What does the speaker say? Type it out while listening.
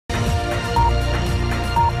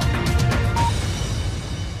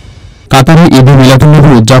কাতারে ঈদে মিলাদুন্নবী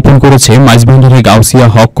উদযাপন করেছে মাইজভান্ডারি গাউসিয়া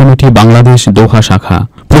হক কমিটি বাংলাদেশ দোহা শাখা।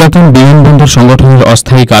 পুরাতন বিমানবন্দর সংগঠনের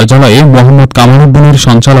অস্থায়ী কার্যালয়ে মোহাম্মদ কামালউদ্দিনের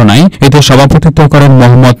সঞ্চালনায় এতে সভাপতিত্ব করেন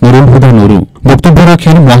মোহাম্মদ নুরুল হুদা নুরু। বক্তব্য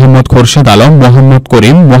রাখেন মোহাম্মদ খোরশেদ আলম, মোহাম্মদ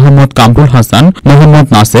করিম, মোহাম্মদ কামরুল হাসান, মোহাম্মদ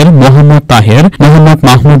নাসের, মোহাম্মদ তাহের, মোহাম্মদ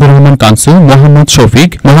মাহমুদুর রহমান কানসু, মোহাম্মদ শফিক,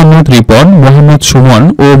 মোহাম্মদ রিপন, মোহাম্মদ সুমন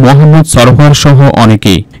ও মোহাম্মদ সরওয়ার সহ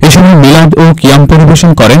অনেকেই। এ সময় মিলাদ ও কিয়াম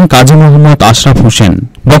পরিবেশন করেন কাজী মোহাম্মদ আশরাফ হোসেন।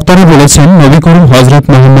 বক্তারা বলেছেন, নবী করিম হযরত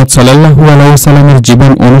মুহাম্মদ সাল্লাল্লাহু আলাইহি ওয়াসাল্লামের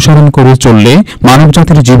জীবন অনুসরণ করে চললে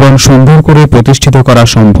মানবজাতির জীবন সুন্দর করে প্রতিষ্ঠিত করা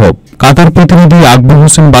সম্ভব। কাতার প্রতিনিধি Akbar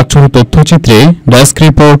Hossain বাচ্চুর তথ্যচিত্রে desk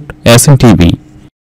report Sntv।